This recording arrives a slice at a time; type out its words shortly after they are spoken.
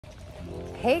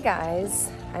Hey guys,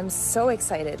 I'm so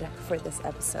excited for this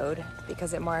episode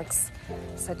because it marks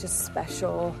such a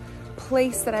special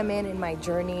place that I'm in my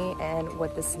journey and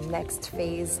what this next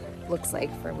phase looks like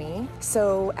for me.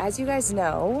 So as you guys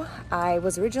know, I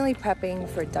was originally prepping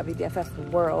for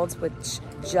WBFF Worlds, which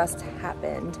just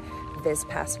happened this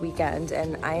past weekend,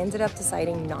 and I ended up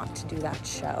deciding not to do that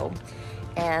show.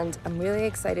 And I'm really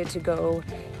excited to go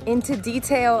into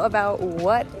detail about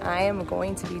what I am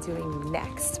going to be doing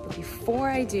next. But before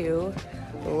I do,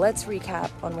 let's recap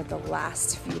on what the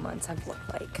last few months have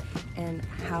looked like and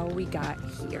how we got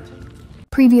here.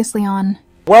 Previously on.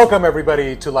 Welcome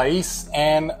everybody to Lais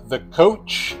and the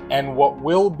Coach and what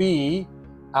will be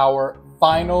our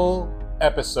final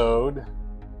episode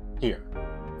here.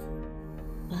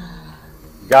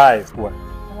 Guys, what?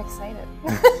 I'm excited.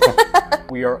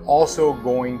 We are also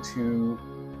going to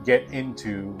get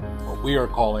into what we are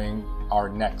calling our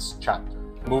next chapter.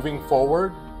 Moving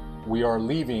forward, we are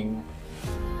leaving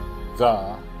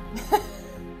the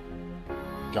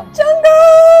jungle.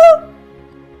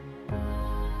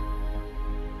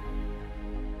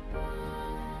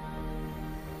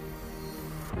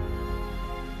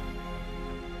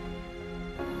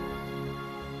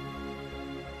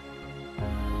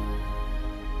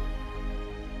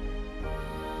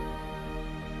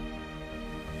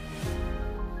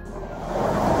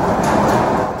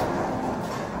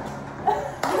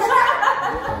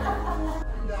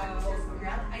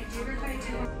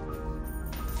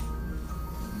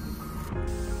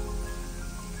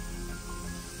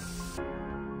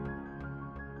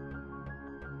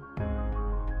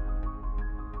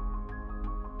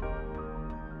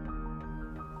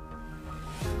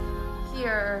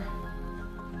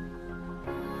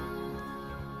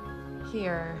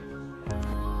 Here,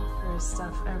 there's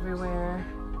stuff everywhere.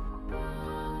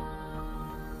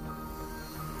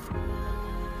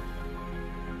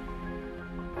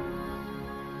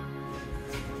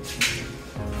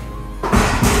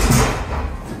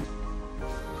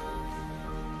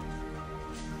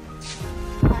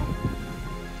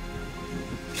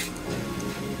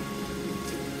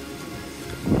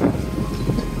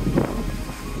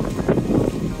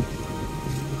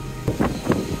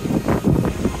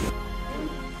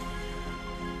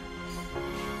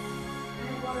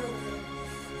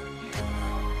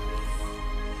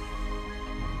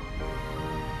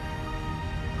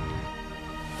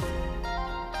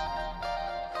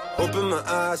 Open my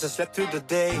eyes, I slept through the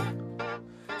day.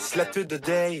 Slept through the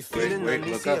day. Wait,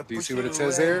 look up. Do you see what it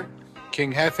says there?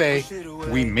 King Jefe.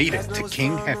 We made it to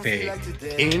King Jefe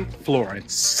in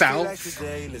Florence, South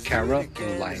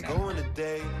Carolina.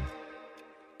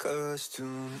 Cause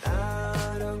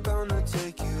tonight I'm gonna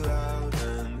take you out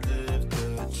and live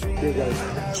the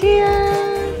dream.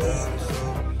 Cheers!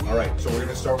 All right, so we're going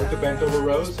to start with the bent over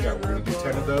rows. Yeah, we're going to do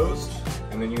 10 of those,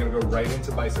 and then you're going to go right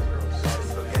into bicep curls.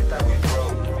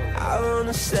 I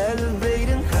wanna celebrate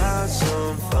and have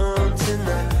some fun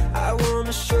tonight. I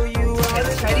wanna show you all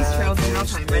let's try these trails in real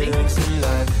time. Ready?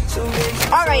 So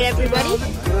all right, everybody.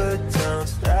 Good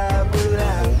times that we'll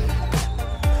have.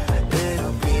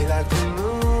 It'll be like the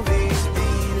movies,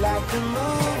 be like the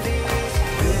movies.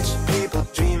 Rich people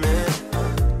dreaming.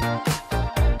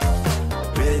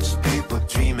 Rich people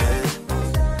dreaming.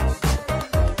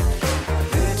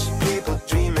 Rich people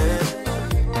dreaming.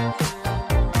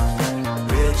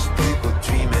 Rich people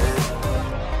dreaming.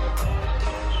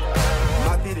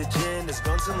 Might be the gin that's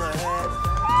gone to my head.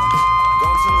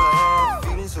 Gone to my head.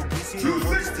 Feeling so busy, I want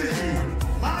this to end.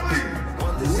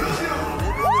 Want this to end.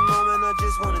 Live in the moment, I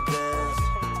just wanna dance.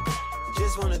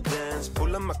 Just wanna dance.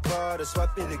 Pull up my card and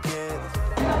swipe it again.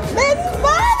 Let's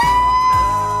party!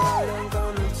 I'm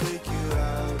gonna take you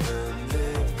out and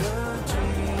live the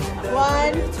dream.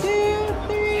 1, 2,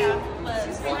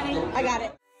 3. I got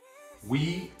it.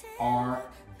 We are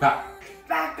back.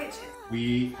 Back, bitches.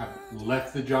 We have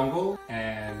left the jungle,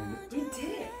 and We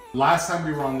did it. last time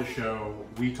we were on the show,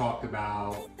 we talked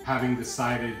about having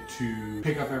decided to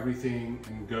pick up everything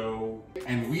and go,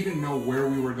 and we didn't know where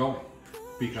we were going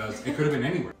because it could have been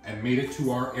anywhere, and made it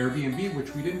to our Airbnb,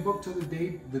 which we didn't book till the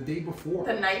day before.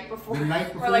 The night before. The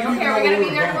night before. We're like, We okay, didn't are we know gonna where be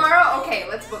we there were going. tomorrow? Okay,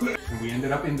 let's book it. And we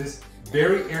ended up in this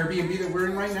very Airbnb that we're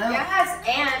in right now. Yes,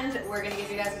 and we're gonna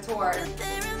give you guys a tour.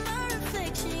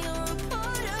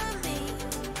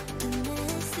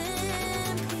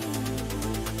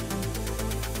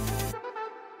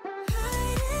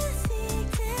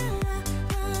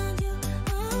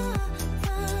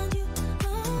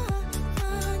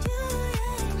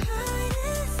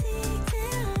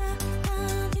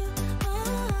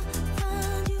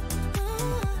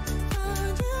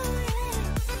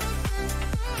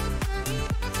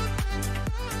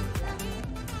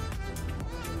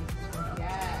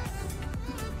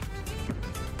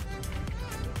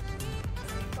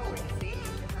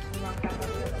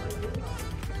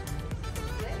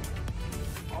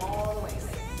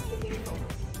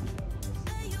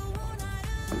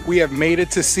 we have made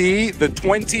it to see the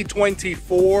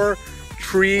 2024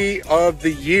 Tree of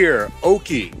the Year,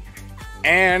 Oki,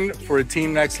 and for a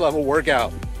Team Next Level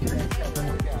workout.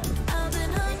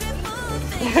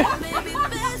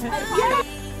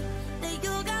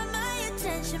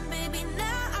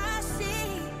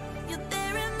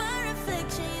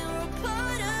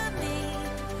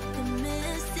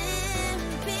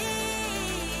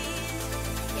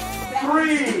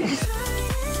 Three.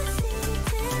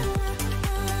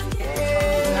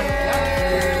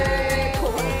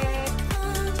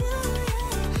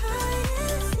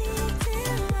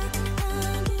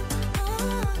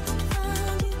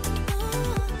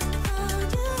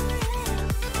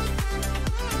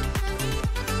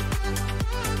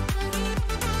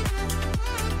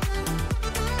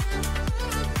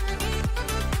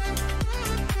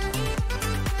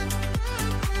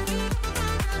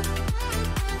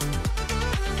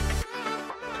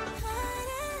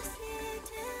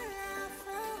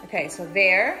 Okay, so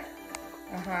there.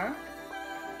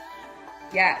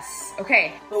 Yes,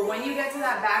 okay. But when you get to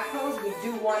that back pose, we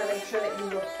do want to make sure that you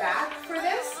look back for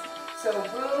this. So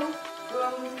boom,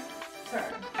 boom,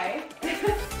 turn, okay?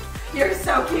 You're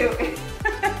so cute.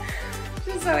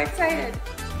 Just so excited.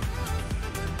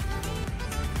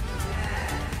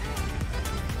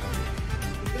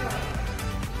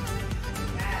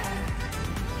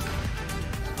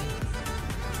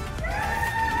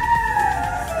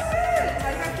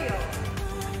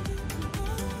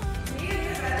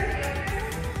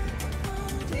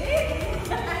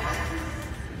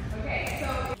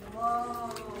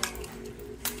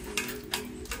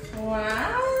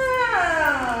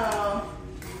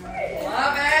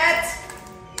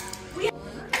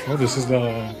 Oh, this is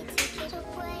the...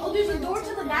 Oh, there's a door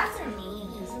to the bathroom.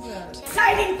 This is a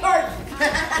exciting part.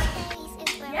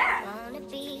 Yeah.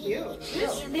 Cute.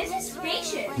 This is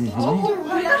spacious. Oh,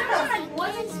 the other one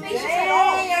wasn't spacious at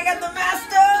all. Hey, I got the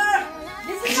master.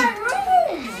 This is my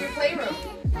room. It's your playroom.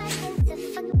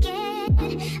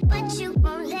 But you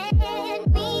won't let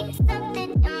me.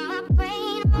 Something in my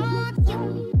brain wants you.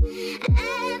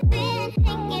 I've been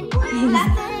thinking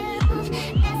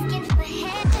asking for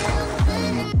help, but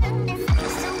nothing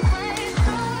seems to work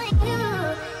for you.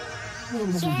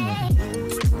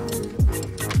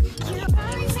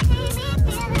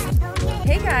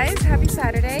 Hey guys, happy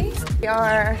Saturday. We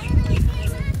are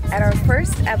at our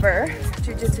first ever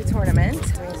Jiu-Jitsu tournament.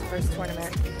 It's the first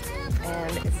tournament,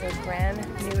 and it's a brand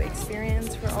new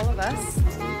experience for all of us.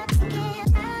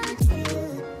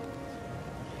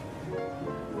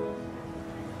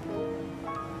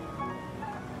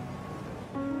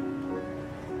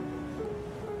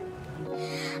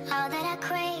 All that I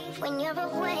crave when you're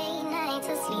away, nights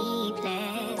are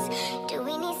sleepless. Do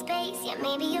we need space? Yeah,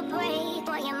 maybe you're brave,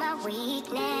 boy, you're my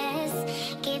weakness.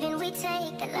 Give and we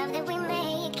take, the love that we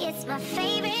make, it's my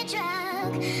favorite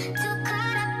drug. Too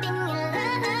caught up in your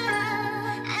love.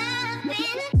 I've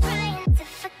been trying to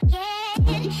forget,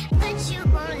 but you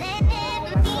won't let me.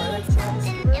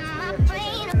 Something in my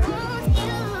brain wants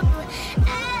you.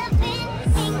 I've been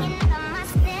thinking about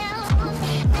myself,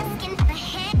 asking for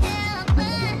help,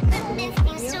 but nothing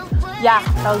seems to work. Yeah,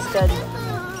 that was good.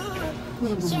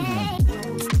 Yeah.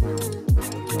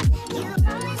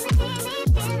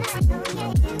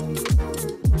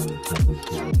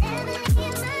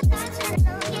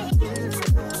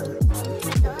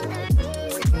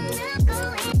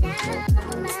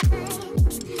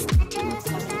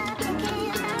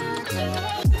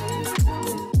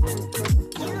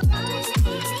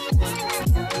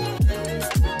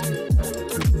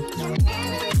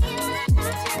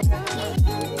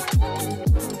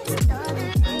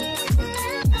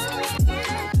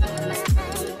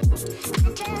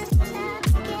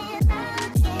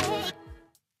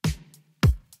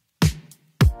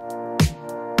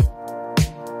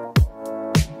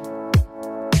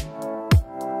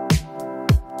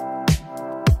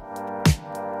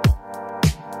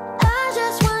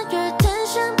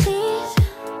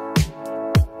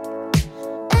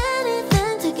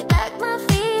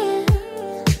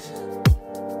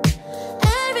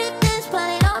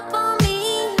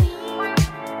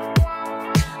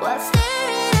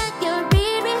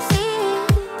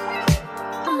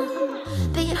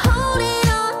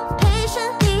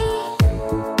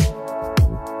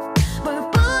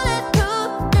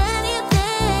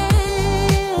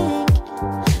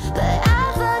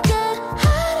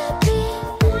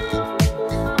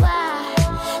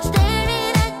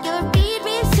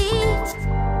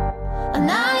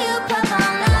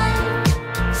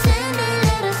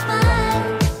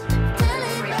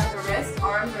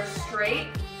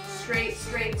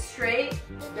 Straight.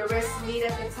 The wrists meet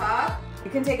at the top. You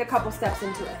can take a couple steps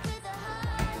into it.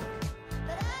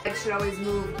 It should always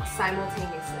move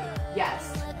simultaneously.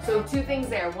 Yes. So 2 things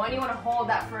there. 1, you want to hold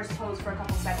that first pose for a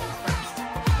couple seconds first.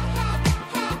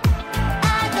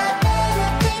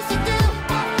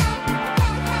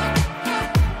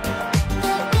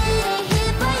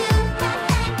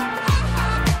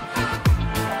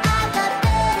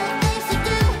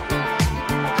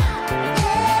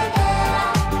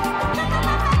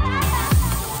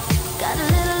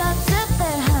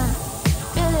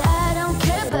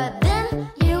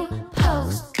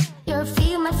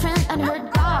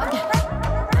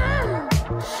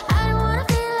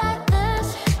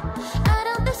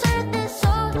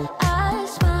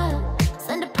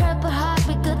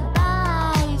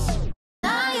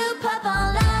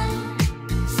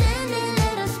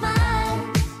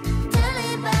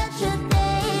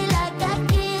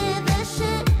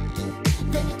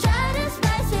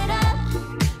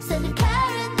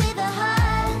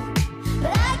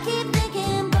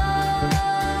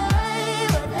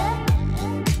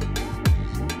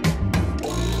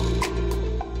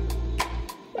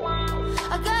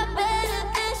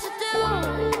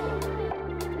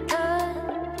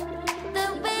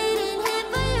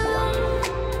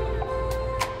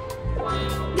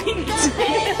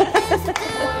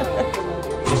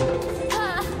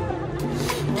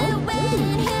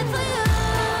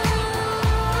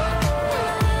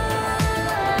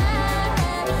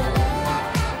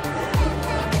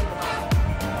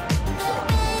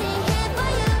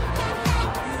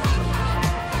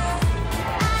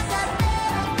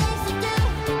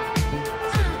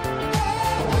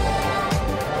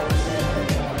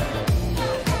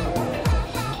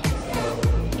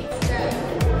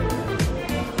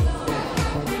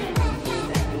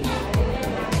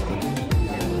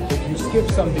 Skip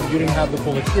something, you didn't have the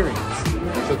full experience.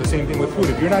 So the same thing with food.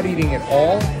 If you're not eating it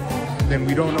all, then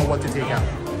we don't know what to take out.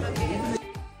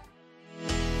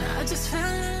 I just fell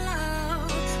in love.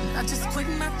 I just quit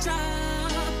my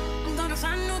job. I'm gonna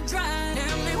find no drive.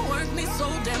 Damn, they work me so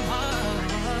damn hard.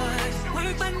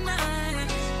 Work by 9,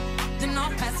 then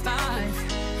all past 5.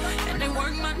 And they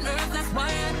work my nerves, that's why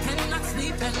I cannot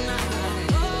sleep at night.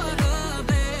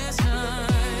 Motivation.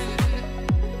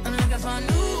 I'm looking for a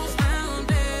new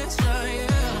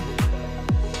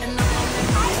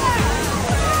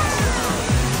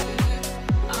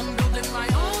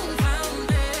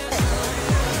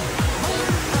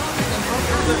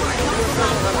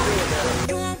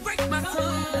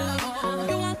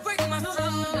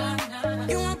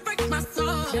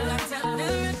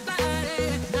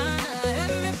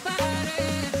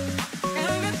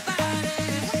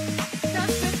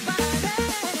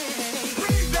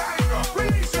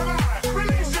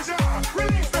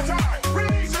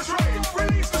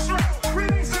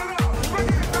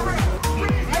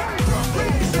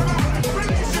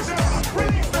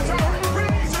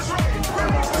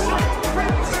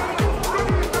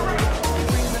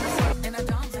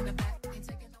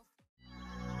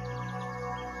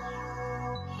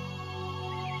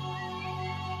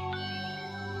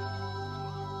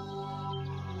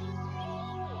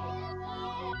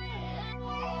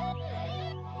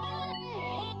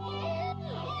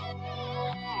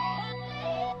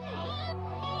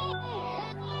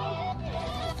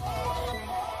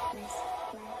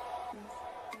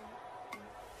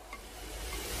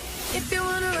If you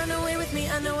wanna run away with me,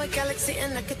 I know a galaxy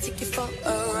and I could take you for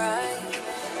a ride.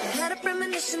 I had a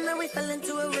premonition that we fell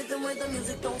into a rhythm where the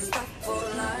music don't stop for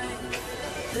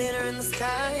life. Glitter in the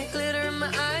sky, glitter in my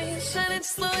eyes, shining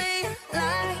just the way you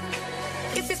like.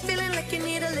 If you're feeling like you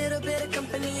need a little bit of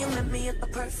company, you met me at the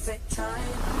perfect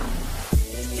time.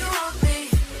 You want me,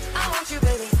 I want you,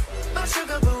 baby. My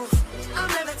sugar boo, I'm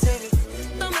levitating.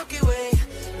 The Milky Way,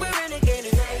 we're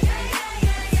renegading.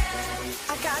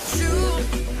 I got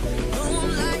you.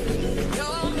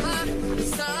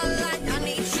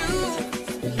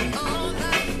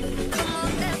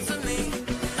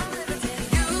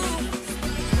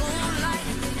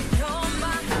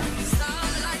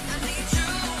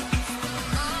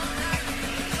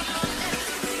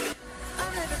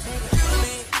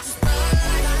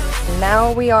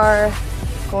 Now we are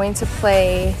going to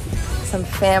play some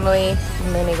family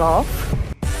mini golf.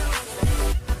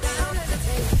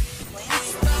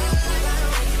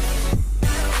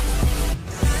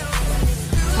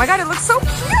 Oh my god, it looks so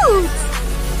cute!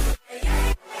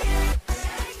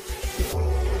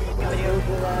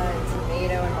 Arugula and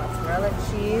tomato and mozzarella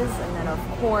cheese, and then of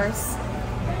course,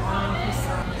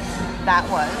 that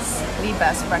was the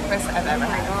best breakfast I've ever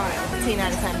had. Oh my god. 10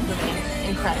 out of 10 for me.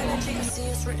 Incredible.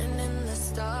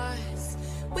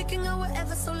 We can go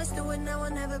wherever, so let's do it now or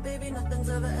never, baby. Nothing's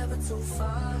ever too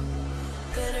far.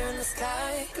 Glitter in the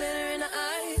sky, glitter in the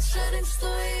eyes, shining just the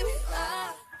way we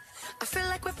are. feel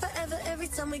like we're forever every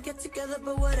time we get together,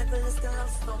 but whatever, let's get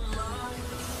lost on mine.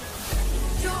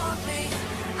 You want me,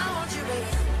 I want you,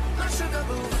 baby. My sugar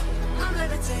boo, I'm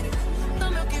levitating. The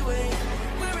Milky Way,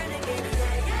 we're renegading.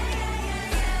 Yeah, yeah, yeah,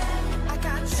 yeah, yeah. I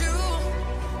got you,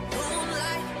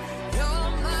 moonlight.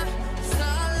 You're my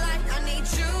starlight. I need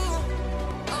you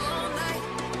all night.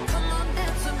 Come on,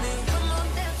 dance with me. Come on,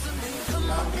 dance with me. Come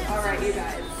on, dance with me. All right, you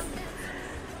guys.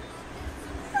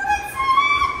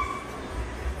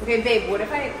 Okay, babe, what if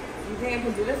you think I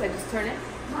can do this? I just turn it?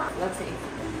 Let's see.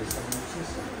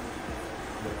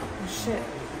 Oh, shit.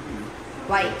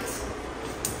 Light.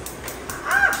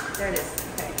 Ah! There it is.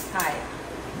 Okay, hi.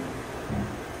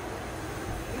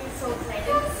 I'm so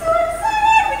excited. I'm so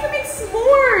excited! We can make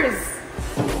s'mores!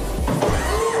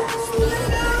 I almost scored!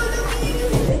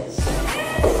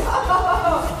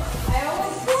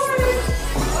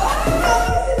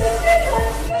 Oh, this is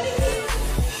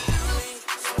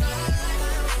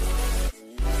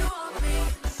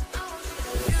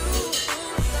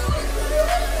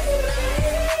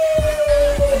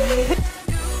good!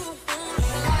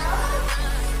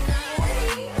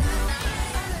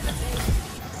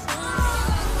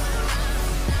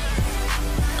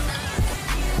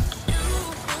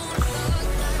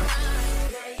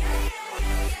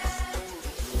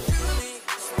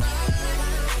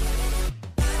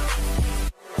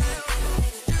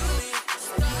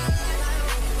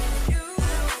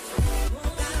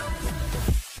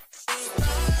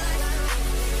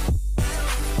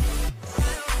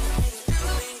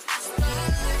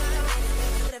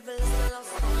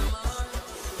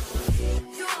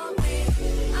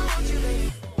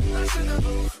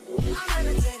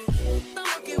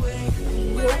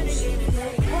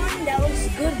 That looks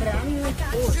good, but I'm really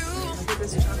bored.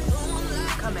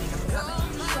 I'm coming.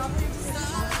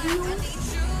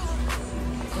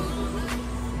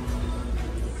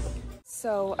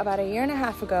 So about a year and a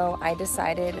half ago, I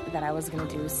decided that I was gonna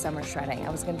do summer shredding. I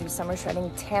was gonna do summer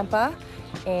shredding Tampa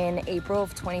in April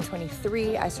of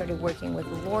 2023. I started working with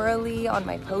Laura Lee on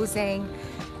my posing,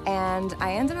 and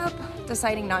I ended up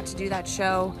deciding not to do that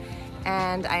show,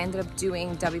 and I ended up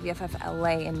doing WBFF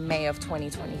LA in May of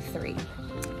 2023.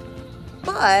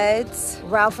 But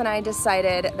Ralph and I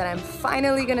decided that I'm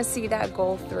finally gonna see that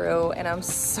goal through, and I'm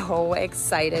so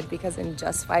excited because in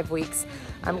just 5 weeks,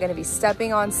 I'm gonna be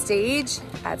stepping on stage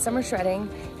at Summer Shredding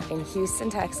in Houston,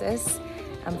 Texas.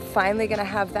 I'm finally gonna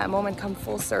have that moment come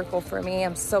full circle for me.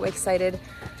 I'm so excited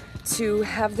to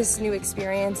have this new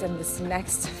experience and this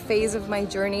next phase of my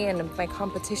journey and my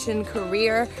competition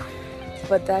career.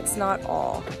 But that's not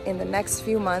all. In the next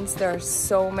few months, there are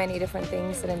so many different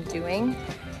things that I'm doing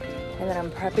and that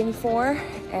I'm prepping for,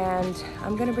 and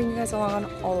I'm gonna bring you guys along on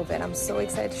all of it. I'm so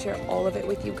excited to share all of it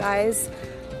with you guys.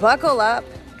 Buckle up.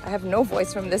 I have no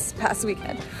voice from this past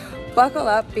weekend. Buckle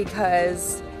up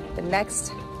because the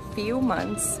next few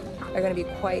months are gonna be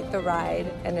quite the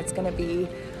ride, and it's gonna be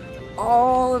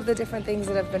all of the different things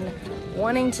that I've been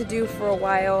wanting to do for a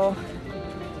while,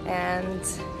 and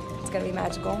it's gonna be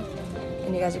magical,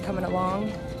 and you guys are coming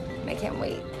along, and I can't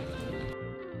wait.